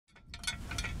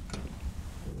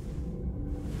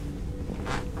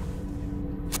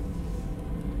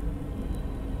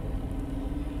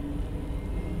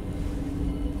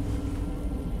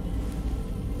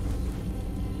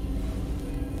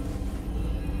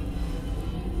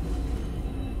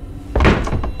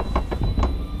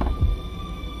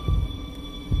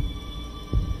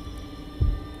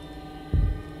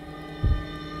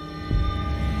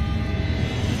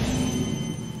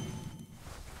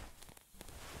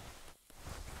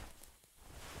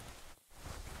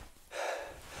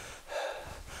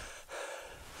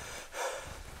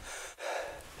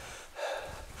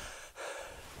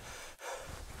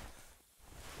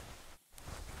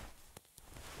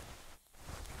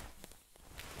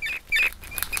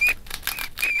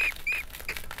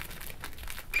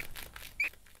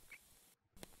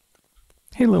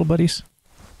Hey, little buddies.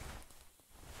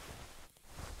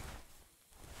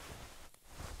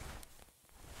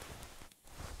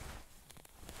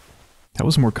 That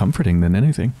was more comforting than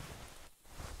anything.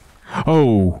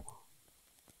 Oh!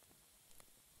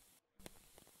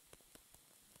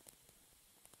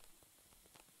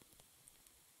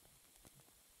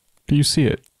 Do you see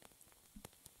it?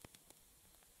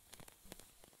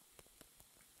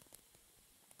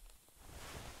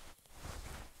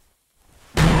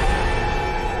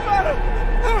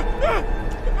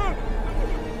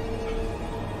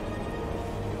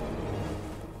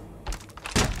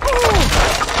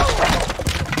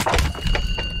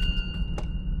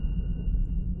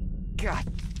 God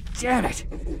damn it!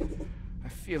 I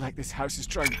feel like this house is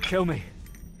trying to kill me.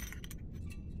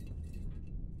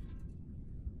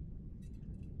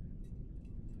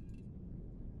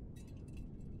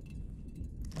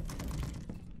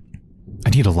 I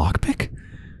need a lockpick?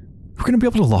 We're gonna be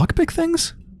able to lockpick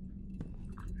things?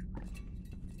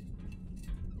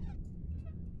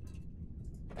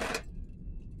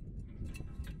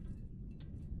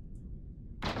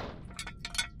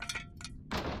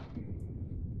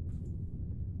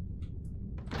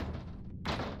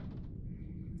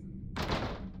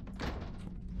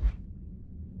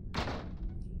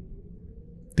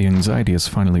 The anxiety has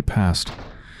finally passed.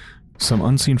 Some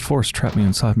unseen force trapped me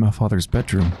inside my father's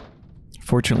bedroom.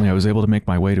 Fortunately, I was able to make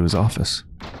my way to his office.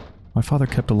 My father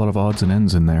kept a lot of odds and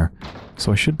ends in there,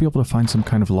 so I should be able to find some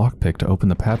kind of lockpick to open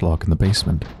the padlock in the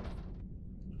basement.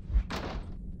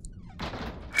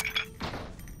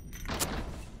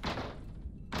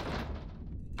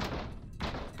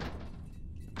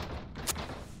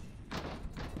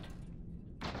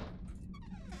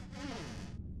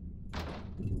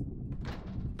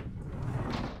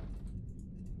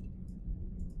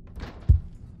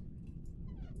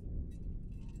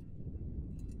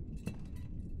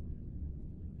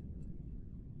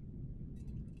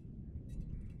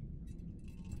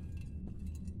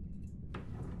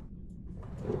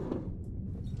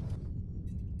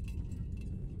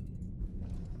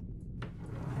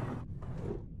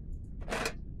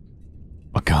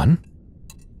 A gun?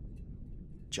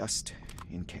 Just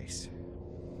in case.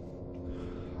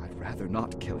 I'd rather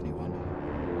not kill anyone.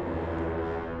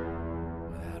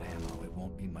 Without ammo, it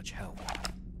won't be much help.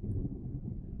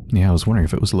 Yeah, I was wondering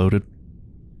if it was loaded.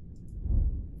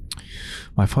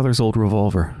 My father's old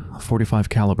revolver, a .45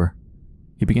 caliber.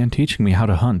 He began teaching me how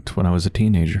to hunt when I was a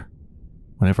teenager.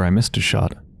 Whenever I missed a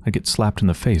shot, I'd get slapped in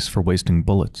the face for wasting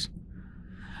bullets.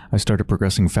 I started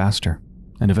progressing faster,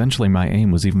 and eventually my aim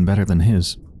was even better than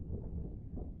his.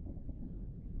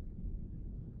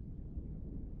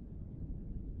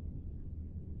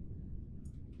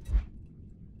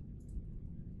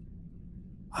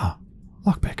 Ah,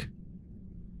 lockpick.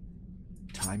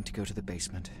 Time to go to the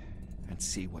basement and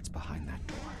see what's behind that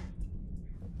door.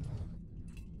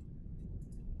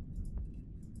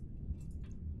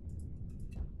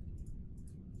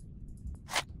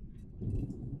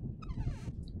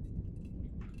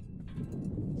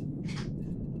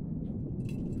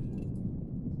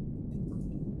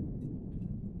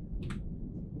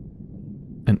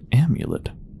 An amulet.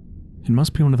 It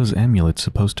must be one of those amulets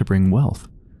supposed to bring wealth.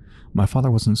 My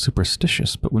father wasn't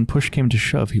superstitious, but when push came to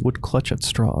shove, he would clutch at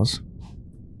straws.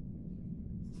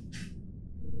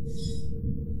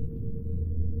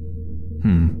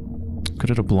 Could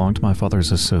it have belonged to my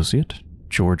father's associate,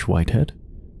 George Whitehead?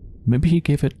 Maybe he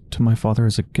gave it to my father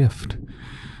as a gift.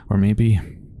 Or maybe...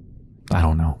 I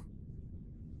don't know.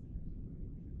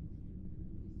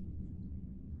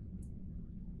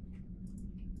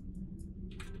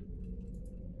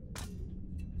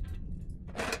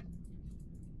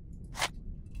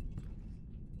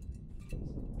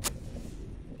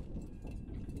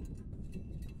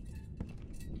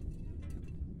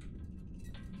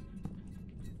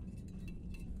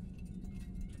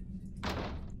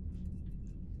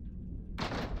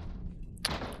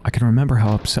 I can remember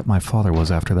how upset my father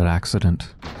was after that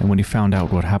accident, and when he found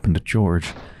out what happened to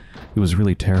George, he was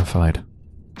really terrified.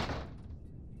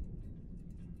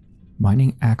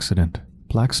 Mining accident,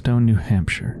 Blackstone, New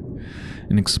Hampshire.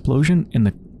 An explosion in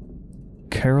the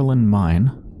Carolyn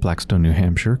mine, Blackstone, New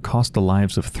Hampshire, cost the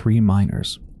lives of 3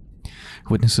 miners.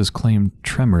 Witnesses claimed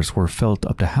tremors were felt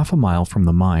up to half a mile from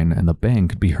the mine, and the bang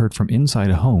could be heard from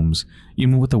inside homes,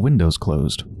 even with the windows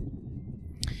closed.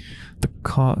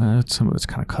 Some of it's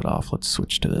kind of cut off. Let's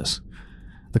switch to this.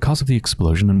 The cause of the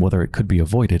explosion and whether it could be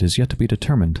avoided is yet to be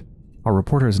determined. Our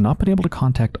reporter has not been able to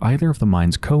contact either of the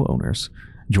mine's co-owners.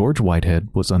 George Whitehead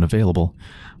was unavailable,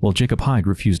 while Jacob Hyde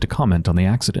refused to comment on the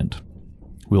accident.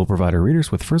 We will provide our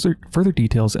readers with further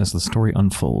details as the story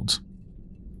unfolds.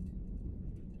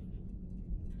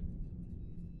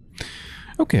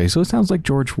 Okay, so it sounds like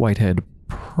George Whitehead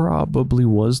probably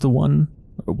was the one,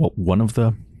 well, one of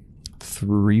the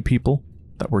 3 people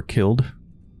that were killed.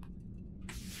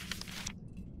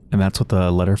 And that's what the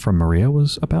letter from Maria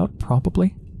was about,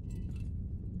 probably?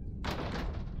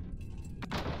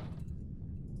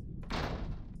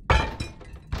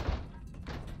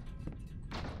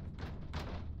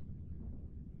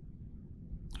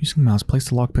 Using the mouse, place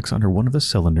the lockpicks under one of the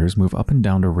cylinders, move up and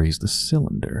down to raise the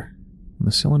cylinder. When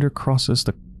the cylinder crosses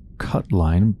the cut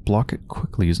line, block it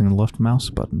quickly using the left mouse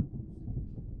button.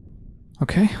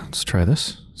 Okay, let's try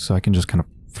this. So I can just kind of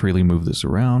freely move this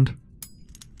around.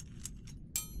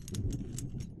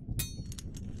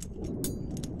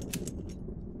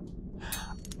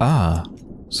 Ah,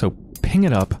 so ping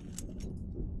it up.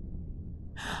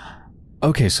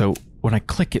 Okay, so when I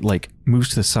click it, like, moves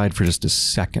to the side for just a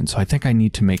second. So I think I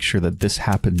need to make sure that this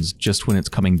happens just when it's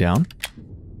coming down.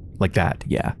 Like that,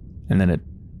 yeah. And then it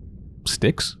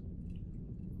sticks.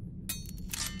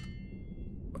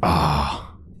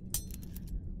 Ah.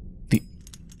 The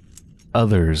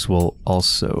others will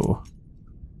also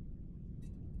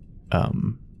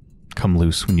come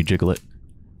loose when you jiggle it.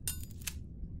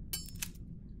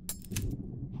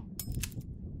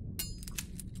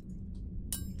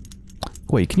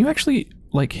 Wait, can you actually,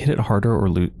 like, hit it harder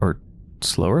or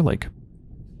slower? Like,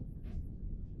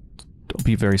 don't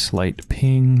be very slight.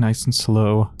 Ping, nice and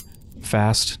slow.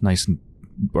 Fast, nice and...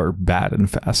 or bad and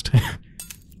fast.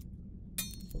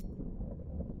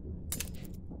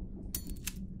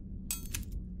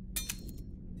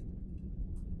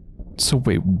 So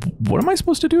wait, what am I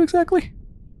supposed to do exactly?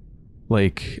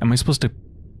 Like, am I supposed to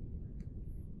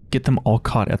get them all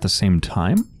caught at the same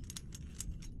time?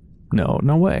 No,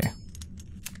 no way.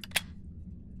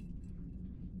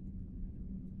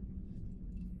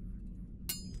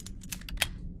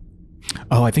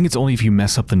 Oh, I think it's only if you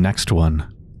mess up the next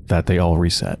one that they all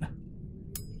reset.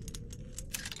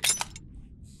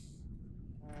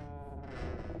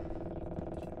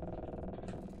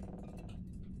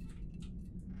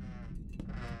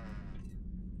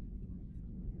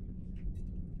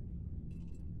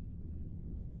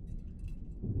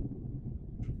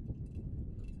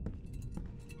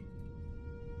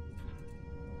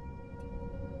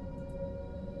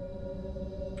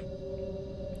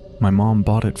 My mom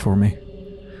bought it for me.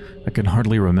 I can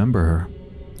hardly remember her,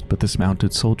 but this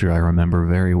mounted soldier I remember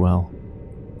very well.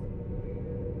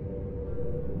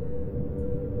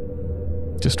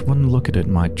 Just one look at it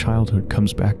and my childhood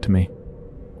comes back to me.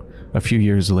 A few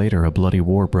years later, a bloody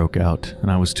war broke out, and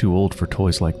I was too old for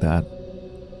toys like that.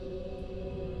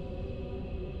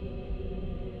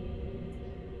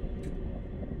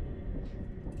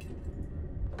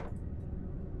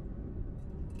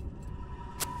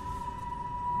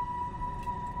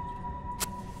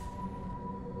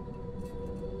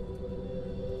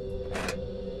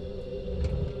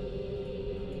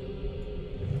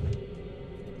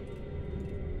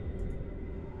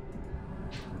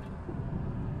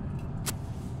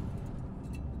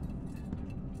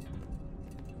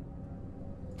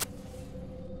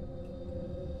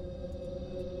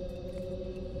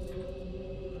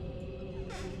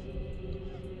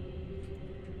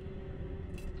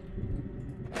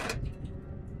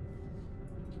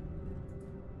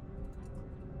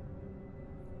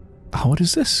 Oh, what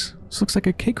is this? This looks like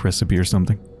a cake recipe or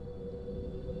something.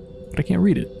 But I can't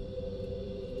read it.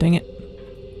 Dang it.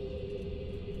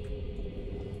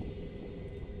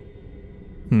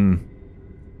 I'm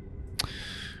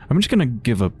just gonna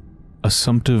give a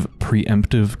assumptive,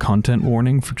 preemptive content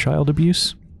warning for child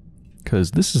abuse.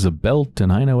 Because this is a belt,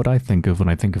 and I know what I think of when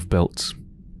I think of belts.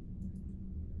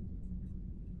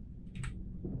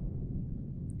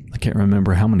 I can't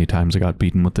remember how many times I got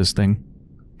beaten with this thing.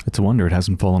 It's a wonder it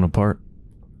hasn't fallen apart.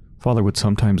 Father would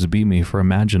sometimes beat me for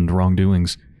imagined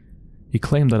wrongdoings. He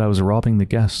claimed that I was robbing the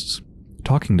guests,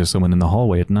 talking to someone in the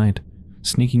hallway at night,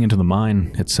 sneaking into the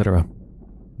mine, etc.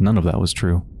 None of that was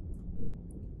true.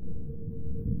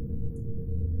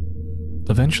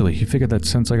 Eventually, he figured that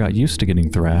since I got used to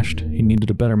getting thrashed, he needed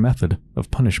a better method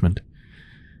of punishment.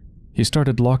 He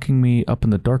started locking me up in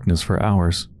the darkness for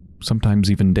hours, sometimes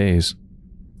even days.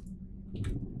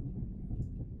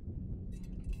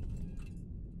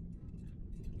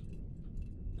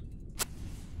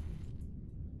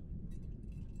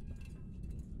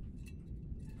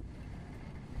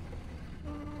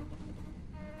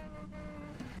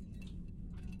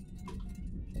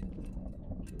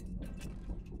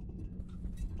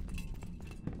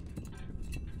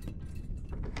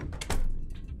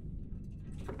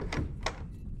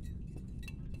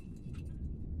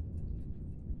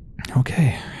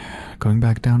 Okay, going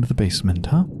back down to the basement,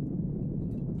 huh?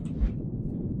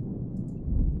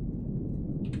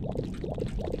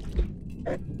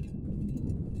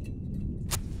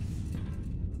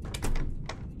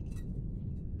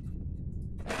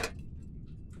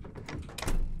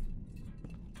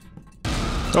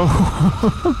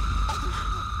 Oh.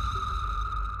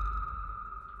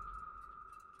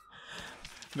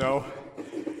 No,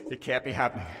 it can't be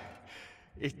happening.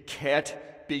 It can't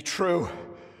be true.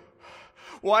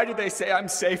 Why do they say I'm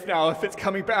safe now if it's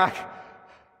coming back?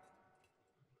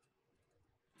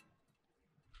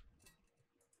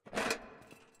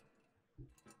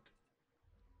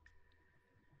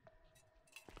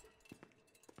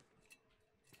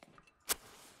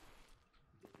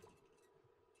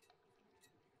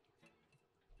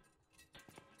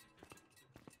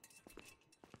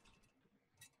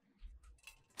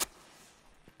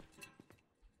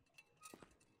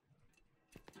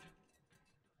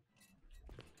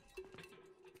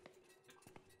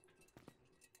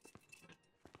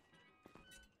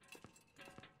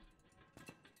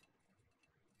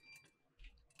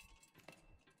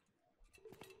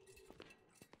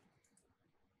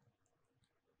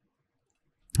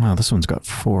 Wow, this one's got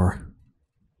 4.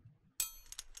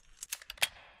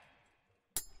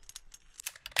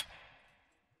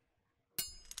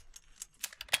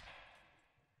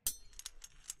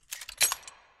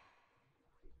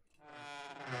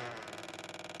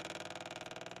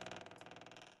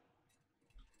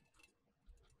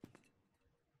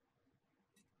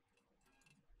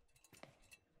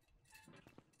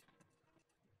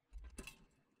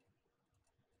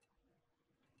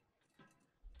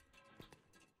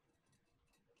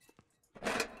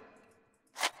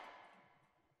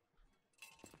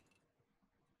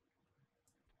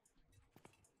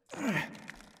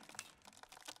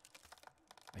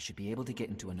 I should be able to get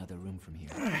into another room from here.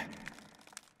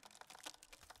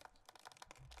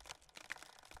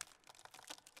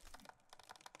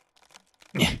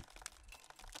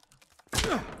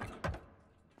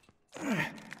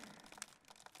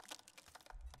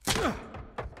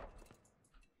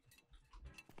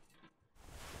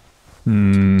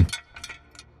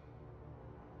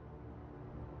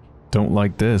 Don't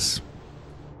like this.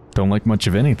 Don't like much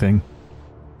of anything.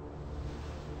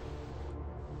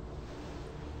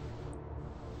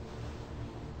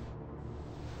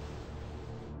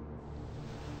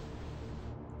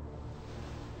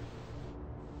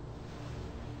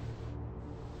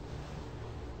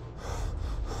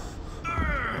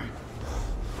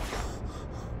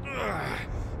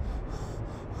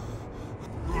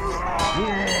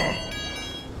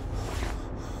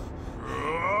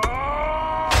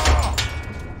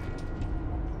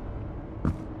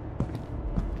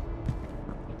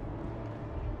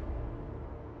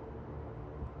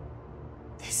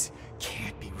 This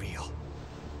can't be real.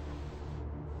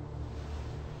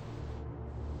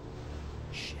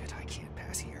 Shit, I can't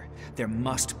pass here. There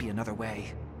must be another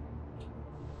way.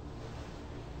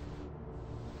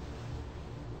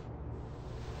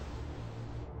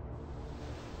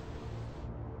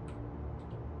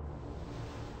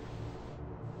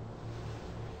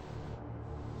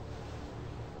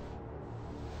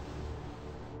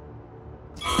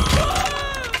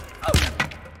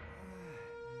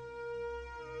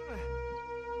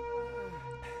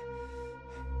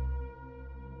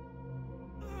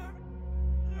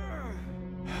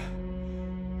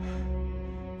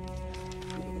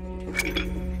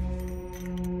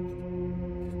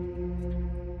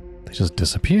 They just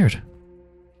disappeared.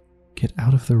 Get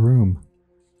out of the room.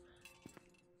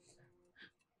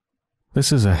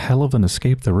 This is a hell of an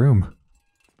escape the room.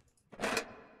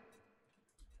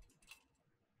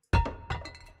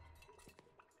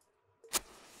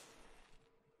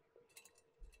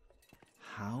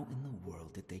 How in the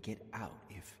world did they get out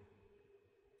if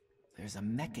there's a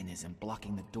mechanism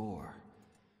blocking the door?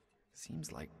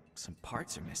 Seems like some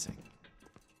parts are missing.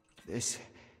 This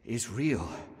is real.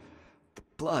 The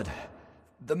blood,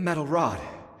 the metal rod.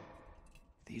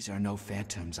 These are no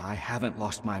phantoms. I haven't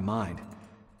lost my mind.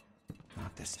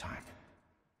 Not this time.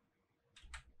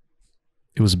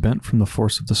 It was bent from the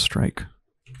force of the strike.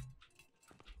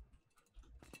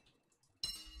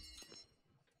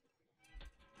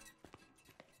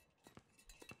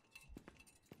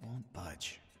 Won't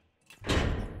budge. How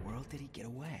in the world did he get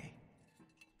away?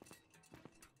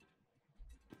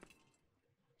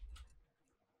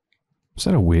 Is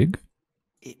that a wig?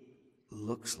 It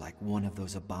looks like one of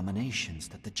those abominations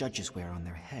that the judges wear on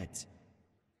their heads.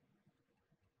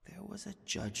 There was a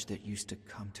judge that used to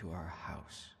come to our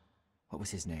house. What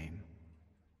was his name?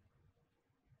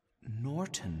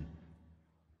 Norton.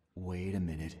 Wait a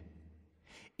minute.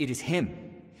 It is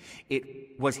him.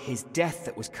 It was his death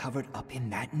that was covered up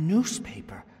in that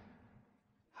newspaper.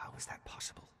 How is that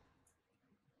possible?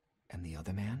 And the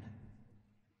other man?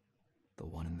 The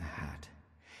one in the hat.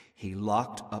 He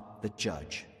locked up the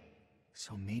judge.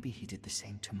 So maybe he did the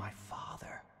same to my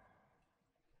father.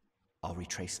 I'll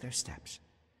retrace their steps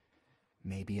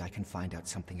Maybe I can find out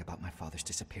something about my father's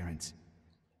disappearance.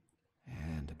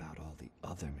 And about all the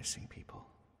other missing people.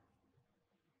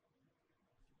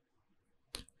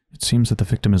 It seems that the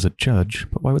victim is a judge,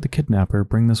 but why would the kidnapper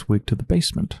bring this wig to the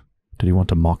basement? Did he want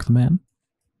to mock the man?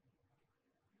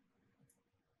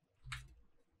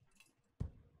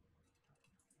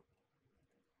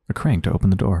 A crank to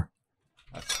open the door.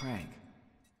 A crank.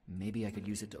 Maybe I could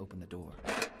use it to open the door.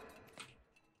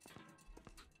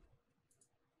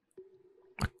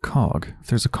 A cog. If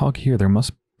there's a cog here, there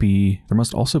must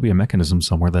also be a mechanism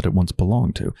somewhere that it once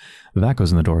belonged to. That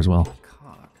goes in the door as well.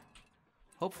 Cog.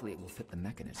 Hopefully it will fit the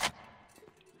mechanism.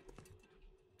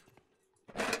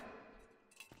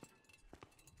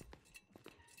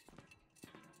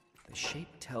 The shape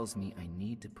tells me I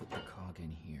need to put the cog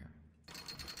in here.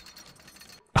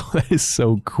 Oh, that is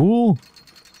so cool.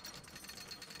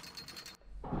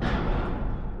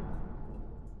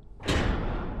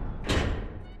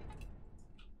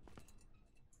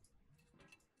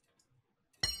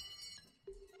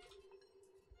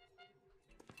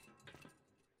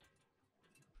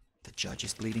 The judge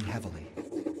is bleeding heavily.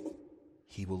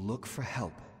 He will look for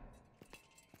help.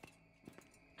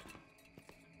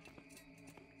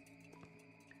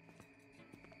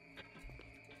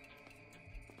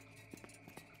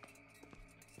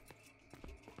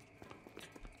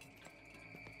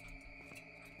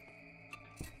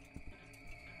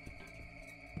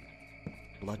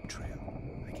 Blood trail.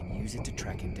 I can use it to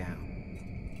track him down.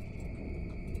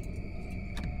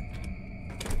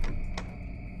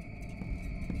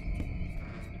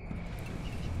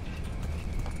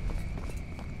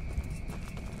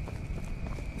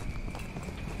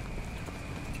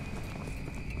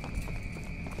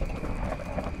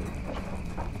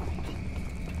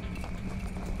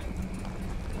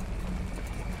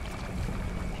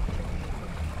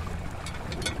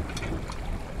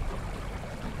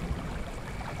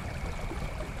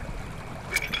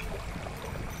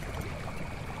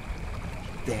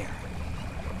 There.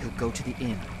 He'll go to the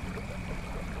inn.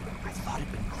 I thought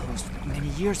it'd been closed many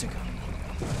years ago.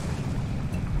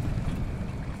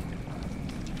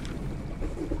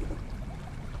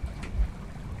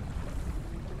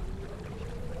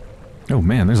 Oh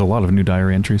man, there's a lot of new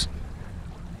diary entries.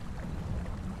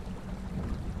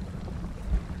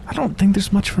 I don't think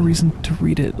there's much of a reason to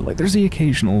read it. Like, there's the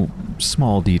occasional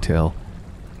small detail.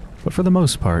 But for the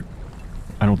most part,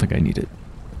 I don't think I need it.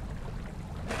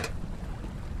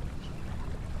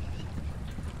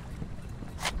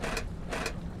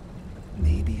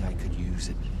 Maybe I could use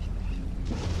it.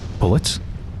 Bullets?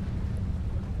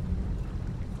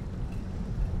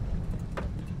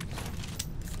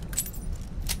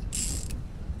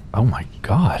 Oh my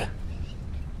god.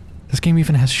 This game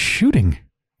even has shooting.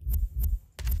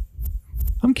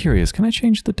 I'm curious, can I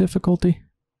change the difficulty?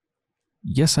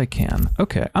 Yes, I can.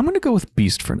 Okay, I'm gonna go with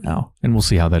Beast for now, and we'll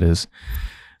see how that is,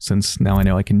 since now I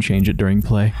know I can change it during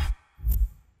play.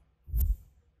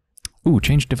 Ooh,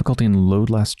 change difficulty and load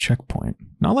last checkpoint.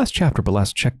 Not last chapter, but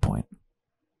last checkpoint.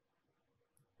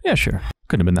 Yeah, sure.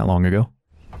 Couldn't have been that long ago.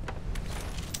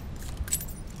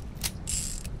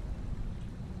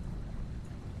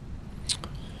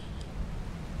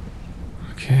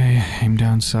 Okay, aim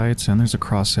down sights, and there's a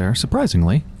crosshair.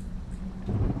 Surprisingly,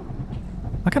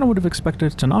 I kind of would have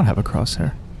expected it to not have a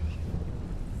crosshair.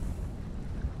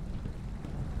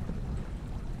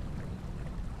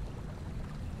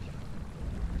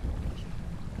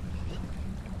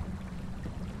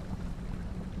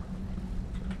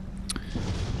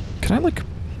 Can I, like,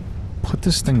 put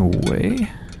this thing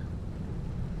away?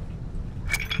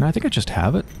 No, I think I just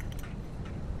have it.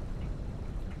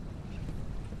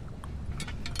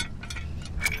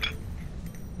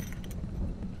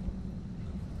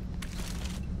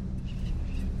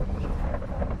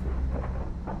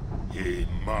 He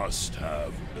must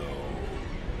have known.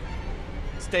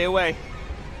 Stay away.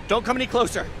 Don't come any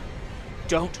closer.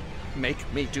 Don't make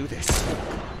me do this.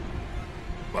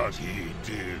 But he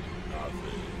did nothing.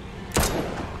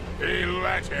 He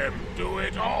let him do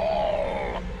it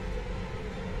all!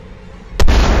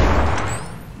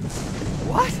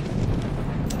 What?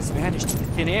 He's vanished into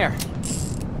thin air.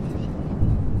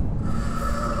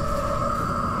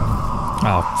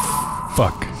 Oh,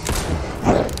 fuck.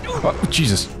 Oh,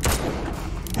 Jesus.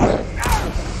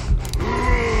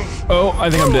 Oh, I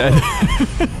think I'm dead.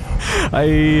 I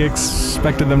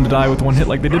expected them to die with one hit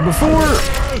like they did before.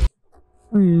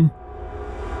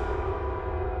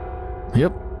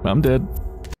 Yep, I'm dead.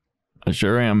 I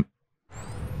sure am.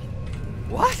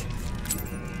 What?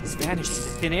 He's vanished into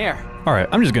thin air. Alright,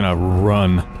 I'm just gonna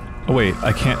run. Oh wait,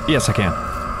 I can't. Yes, I can.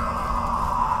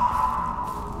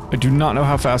 I do not know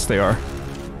how fast they are.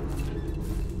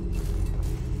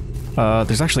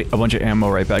 There's actually a bunch of ammo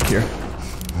right back here.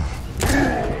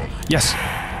 Yes!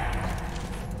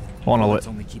 Wanna Let's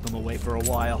only keep him away for a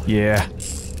while. Yeah.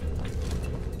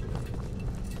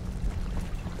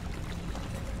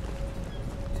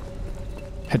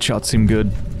 Headshots seem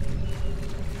good.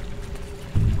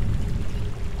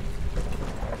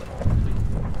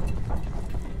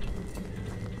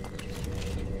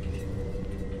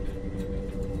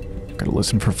 Gotta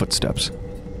listen for footsteps.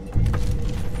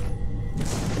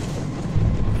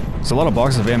 There's a lot of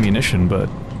boxes of ammunition, but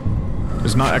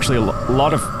there's not actually a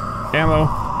lot of ammo.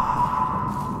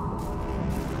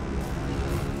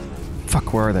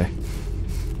 Fuck, where are they?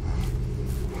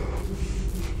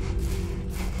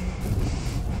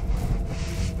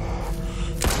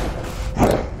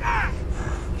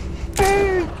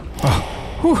 Oh,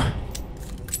 whew.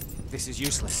 This is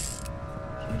useless.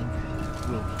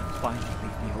 Will finally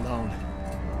leave me alone.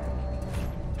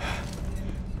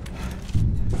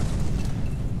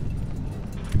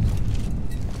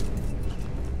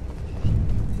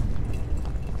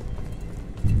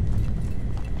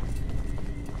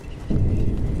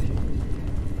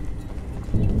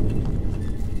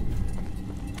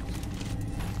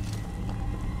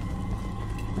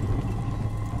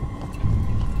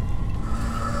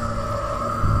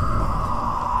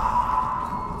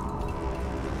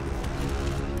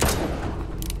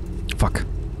 Fuck.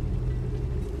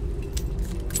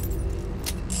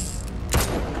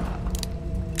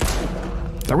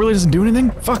 That really doesn't do anything?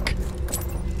 Fuck.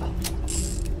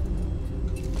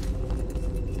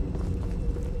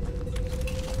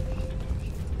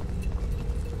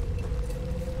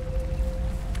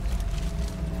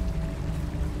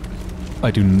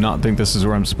 I do not think this is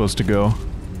where I'm supposed to go.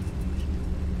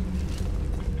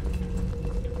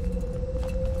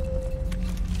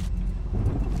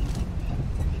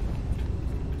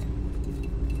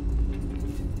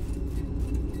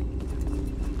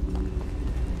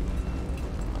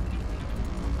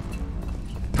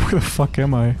 Where the fuck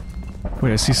am I?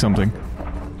 Wait, I see something.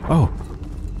 Oh.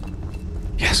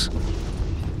 Yes.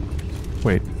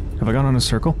 Wait, have I gone on a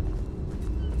circle?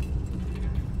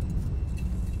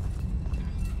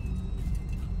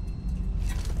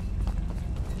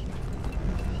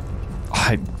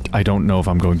 I don't know if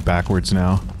I'm going backwards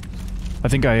now. I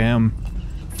think I am.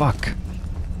 Fuck.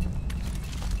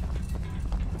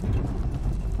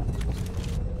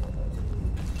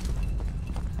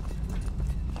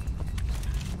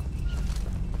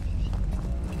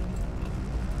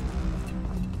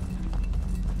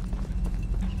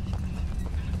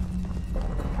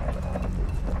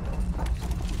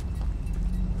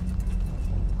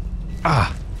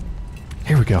 Ah!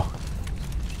 Here we go.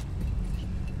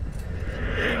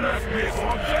 He left me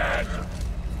for dead!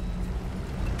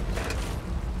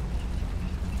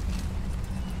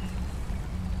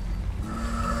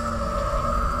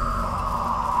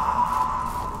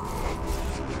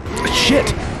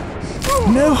 Shit!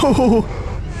 No!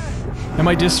 Am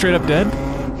I just straight up dead?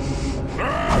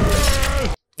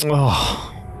 Oh.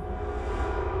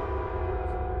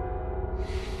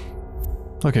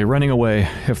 Okay, running away,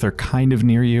 if they're kind of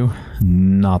near you,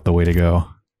 not the way to go.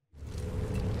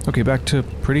 Okay, back to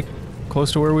pretty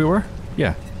close to where we were?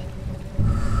 Yeah.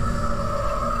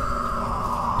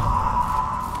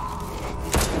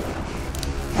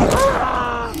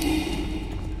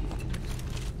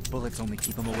 Bullets only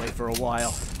keep him away for a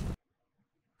while.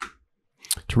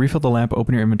 To refill the lamp,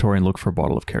 open your inventory and look for a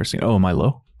bottle of kerosene. Oh, am I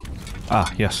low?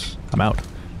 Ah, yes. I'm out.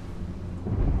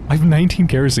 I have 19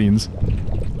 kerosenes.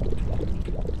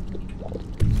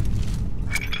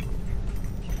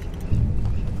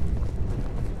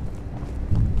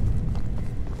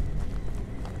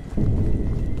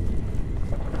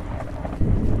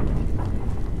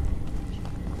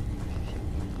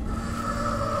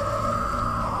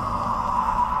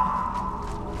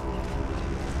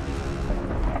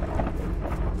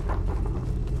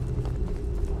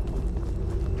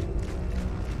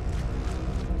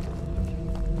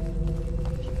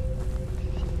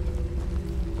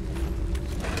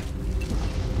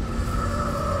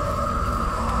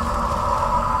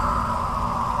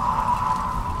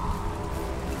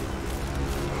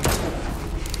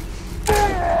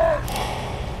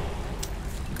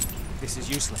 This is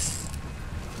useless.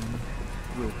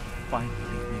 Will finally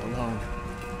leave me alone.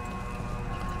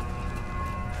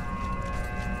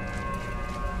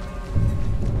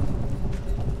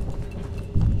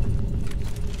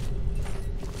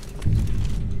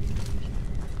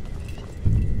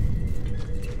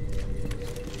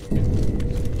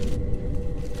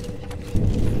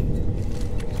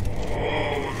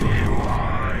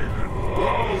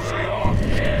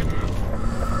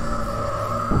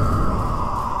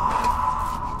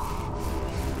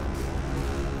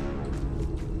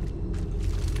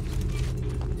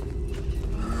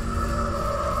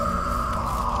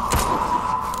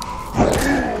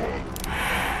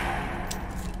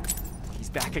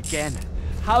 again.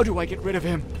 How do I get rid of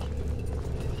him?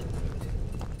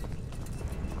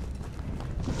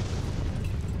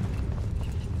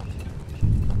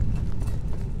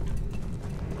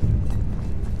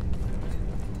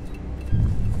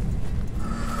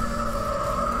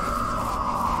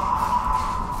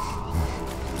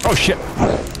 Oh shit!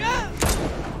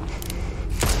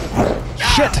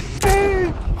 Shit!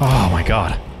 Oh my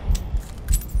god.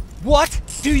 What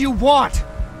do you want?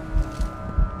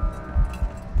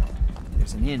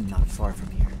 There's an inn not far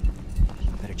from here. I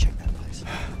better check that place.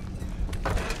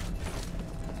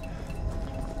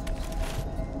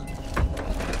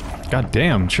 God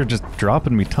damn, sure just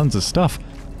dropping me tons of stuff.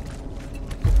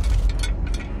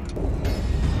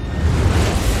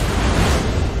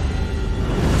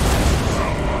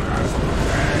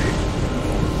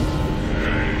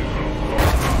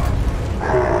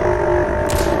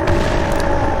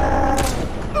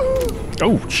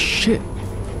 Oh, shit.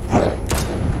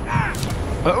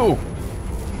 Uh-oh.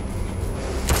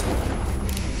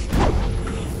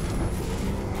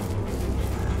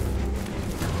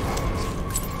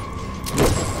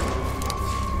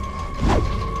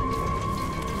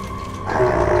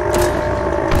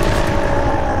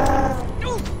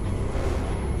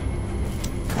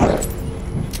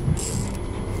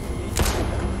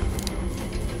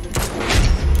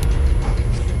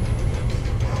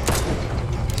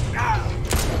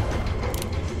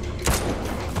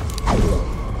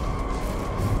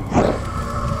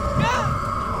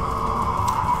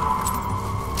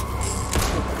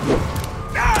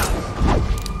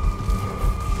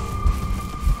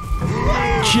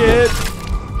 Shit!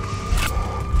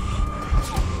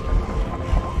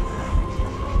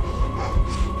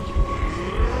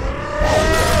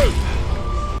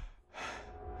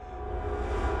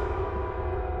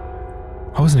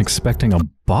 I wasn't expecting a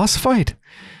boss fight.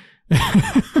 This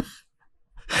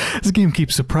game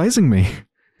keeps surprising me.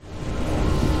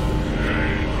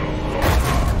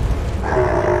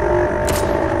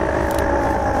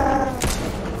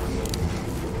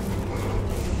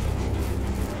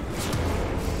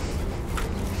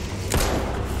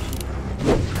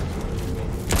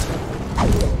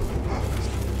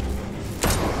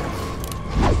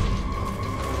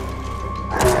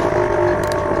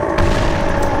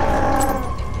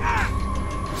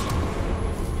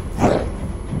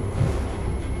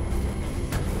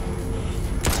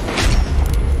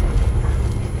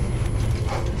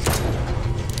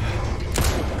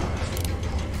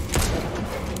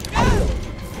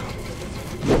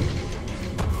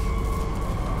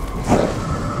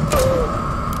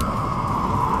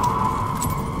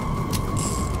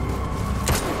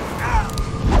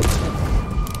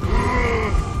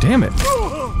 Damn it.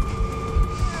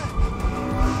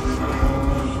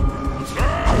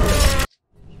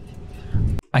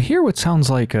 I hear what sounds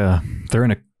like they're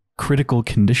in a critical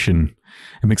condition.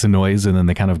 It makes a noise and then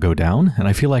they kind of go down, and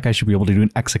I feel like I should be able to do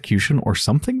an execution or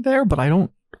something there, but I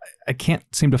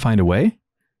can't seem to find a way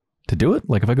to do it.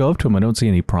 Like if I go up to him, I don't see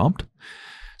any prompt.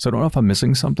 So I don't know if I'm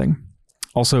missing something.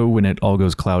 Also, when it all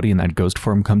goes cloudy and that ghost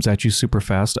form comes at you super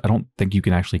fast, I don't think you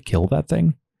can actually kill that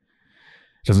thing.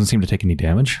 It doesn't seem to take any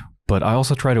damage, but I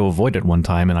also tried to avoid it one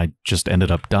time and I just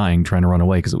ended up dying trying to run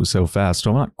away because it was so fast,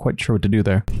 so I'm not quite sure what to do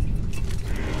there.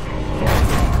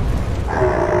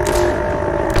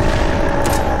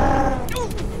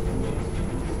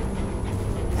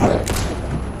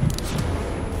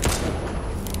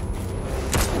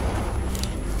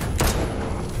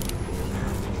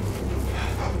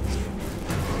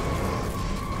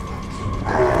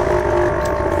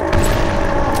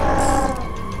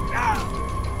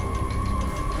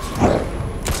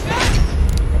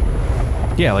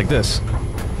 Yeah, like this.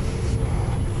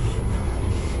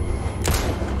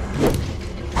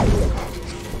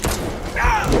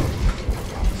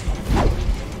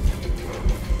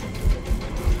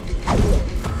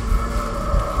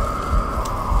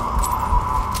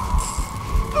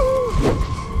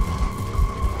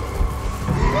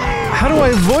 How do I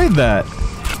avoid that?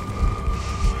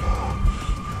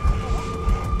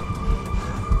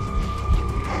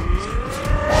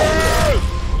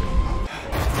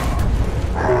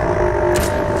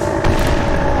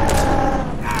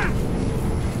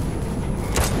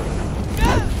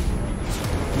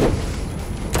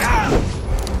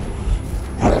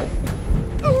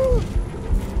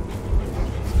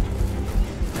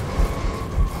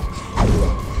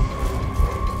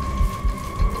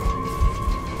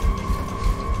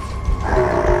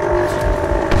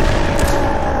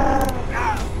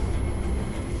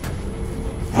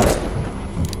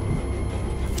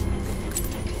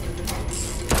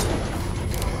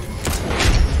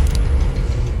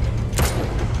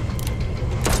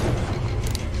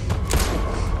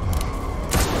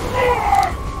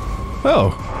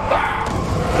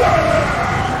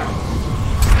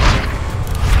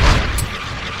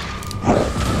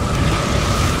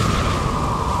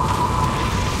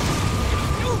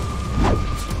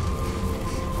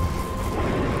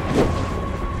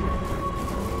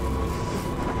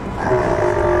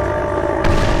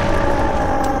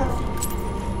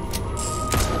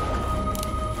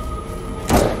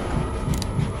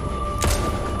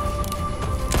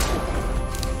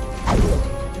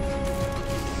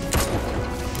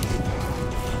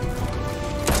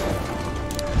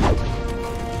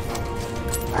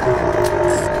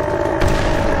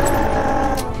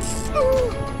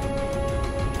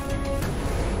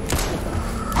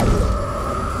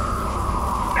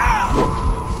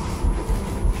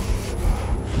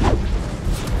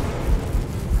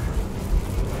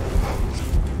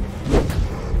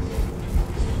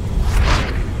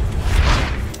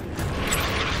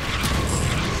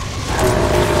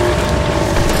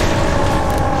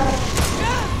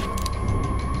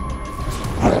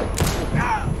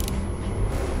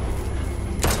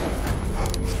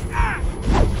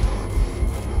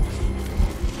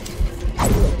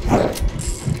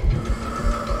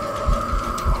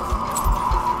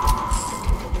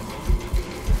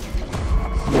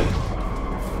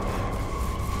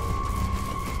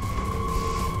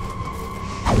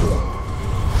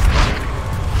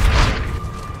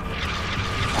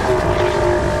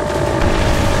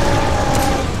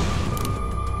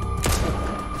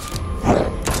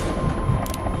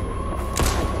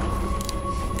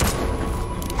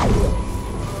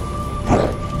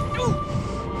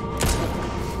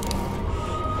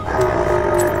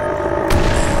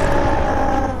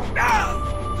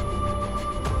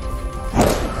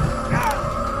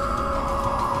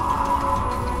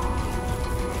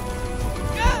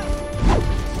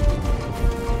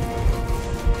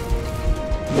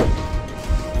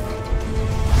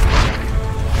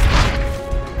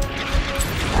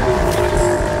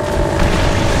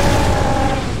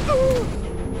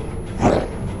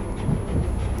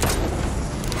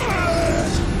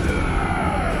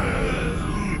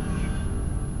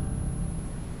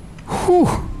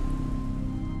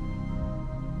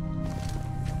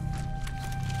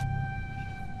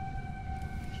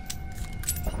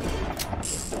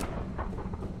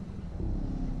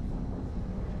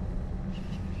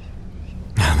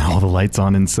 lights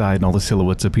on inside and all the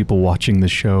silhouettes of people watching the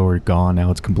show are gone. Now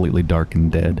it's completely dark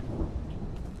and dead.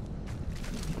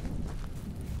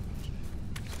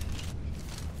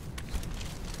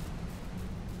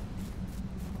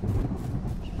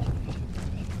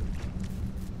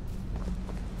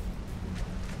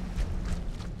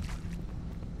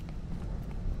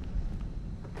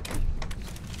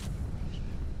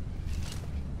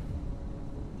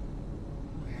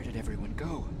 Where did everyone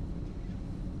go?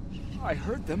 I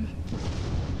heard them.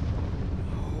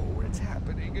 Oh, it's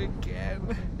happening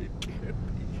again. It can't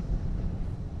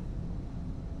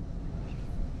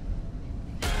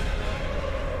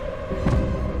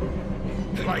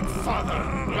be. Like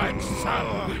father, like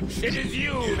son. It is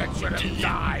you that should have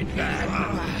died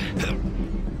then.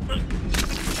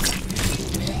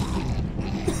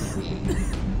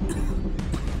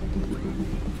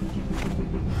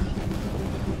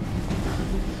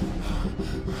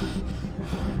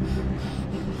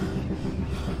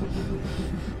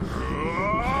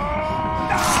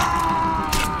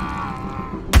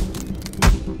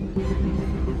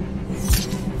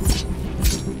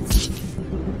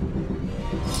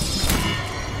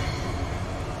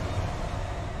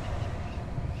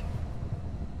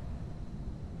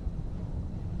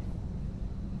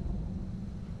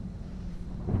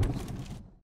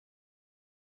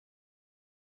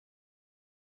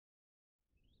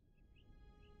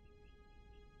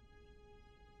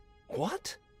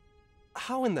 What?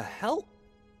 How in the hell?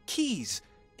 Keys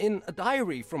in a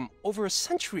diary from over a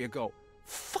century ago.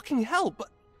 Fucking hell, but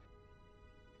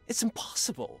it's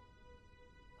impossible.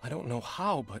 I don't know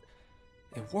how, but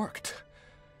it worked.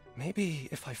 Maybe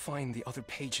if I find the other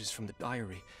pages from the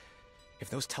diary, if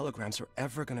those telegrams are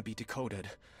ever gonna be decoded,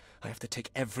 I have to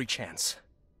take every chance.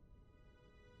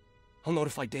 I'll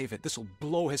notify David. This will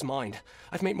blow his mind.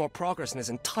 I've made more progress than his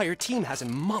entire team has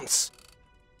in months.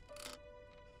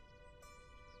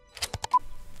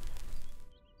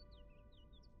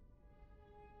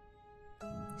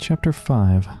 Chapter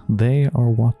 5, They Are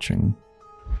Watching.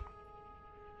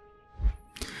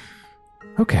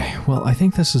 Okay, well, I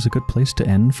think this is a good place to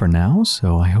end for now,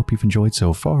 so I hope you've enjoyed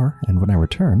so far, and when I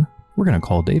return, we're going to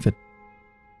call David.